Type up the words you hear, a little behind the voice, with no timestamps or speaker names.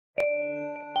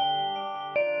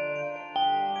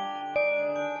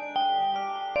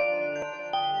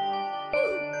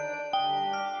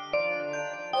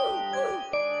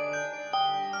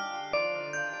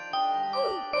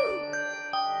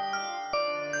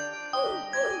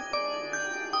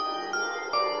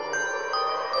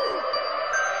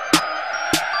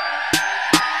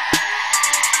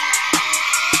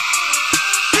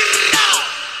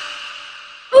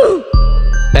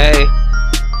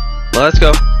let's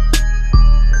go.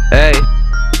 Hey,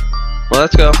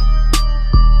 let's go.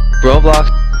 Roblox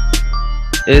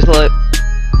is lit.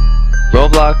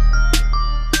 Roblox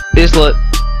is lit.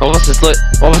 Roblox is lit.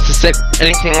 Roblox is sick.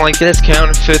 Anything like this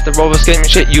counterfeit. The Roblox gaming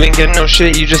shit. You ain't getting no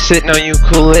shit. You just sit. Now you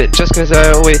cool it. Just cause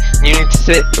I wait, you need to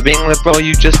sit. For being lit, bro,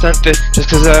 you just unfit. Just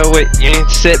cause I wait, you need to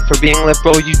sit. For being lit,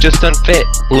 bro, you just unfit.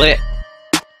 Lit.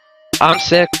 I'm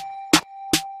sick.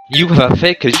 You have a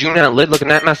fit cause you not lit.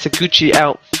 Looking at my Gucci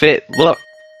outfit. Look.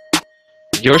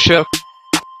 You're shook.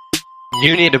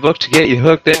 You need a book to get you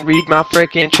hooked. Then read my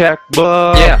freaking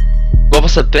checkbook. Yeah.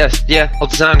 Roblox the best, yeah, I'll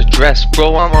design a dress.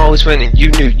 Bro, I'm always winning,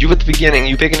 you knew, you at the beginning.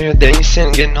 You picking her, then you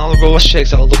sin, getting all the Roblox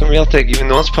chicks, all looking real thick. Even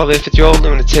though it's probably a 50-year-old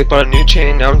lunatic, bought a new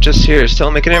chain, now I'm just here, still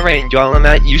making it rain. Y'all, I'm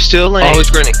at, you still lame. Always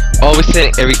grinning, always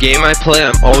thinning, every game I play,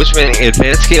 I'm always winning.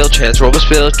 Advanced scale, chance, Roblox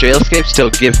build, jail escape, still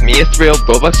give me a thrill.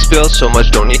 Roblox spill, so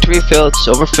much, don't need to refill. It's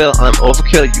overfill, I'm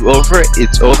overkill, you over it,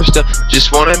 it's over still.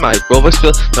 Just wanted my Roblox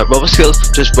build, not Roblox skills,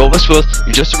 just Roblox wills.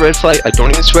 You just a red flag, I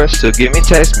don't even swear, still give me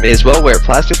text. May as well wear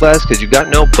plastic glass, cause you got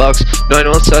no bucks. No, I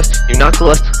know it sucks, you're not the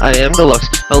lust, I am the lux.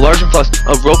 A large and plus,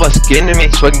 a Roblox getting to me,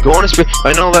 so I can go on a spree.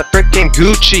 I know that freaking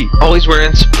Gucci, always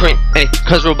wearing Supreme, ayy,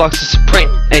 cause Roblox is supreme,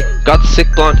 ayy. Got the sick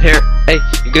blonde hair, ayy,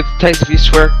 you get the taste if you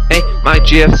swear, ayy. My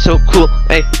GF is so cool,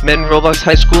 ayy, met in Roblox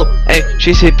high school, ayy.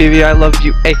 She said, baby, I love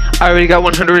you, ayy. I already got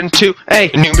 102,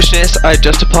 ayy. New machinist, I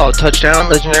just appalled. Touchdown,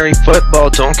 legendary football,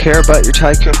 don't care about your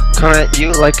tycoon. Come at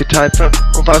you like a typhoon.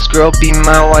 Roblox girl, be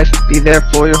my wife, be there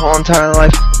for your whole entire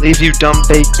life. Leave you dumb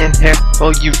bacon hair,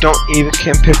 oh you don't even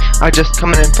compare. I just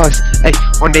come in and flex,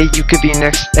 ayy. One day you could be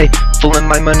next, ayy. Full in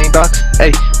my money box,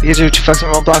 ayy. Because you're too flexing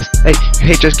Roblox, ayy. Your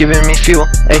hate just giving me fuel,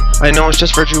 ayy. I know it's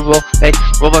just virtual, ayy.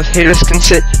 Roblox haters can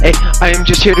sit, ayy. I am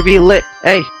just here to be lit,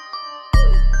 ayy.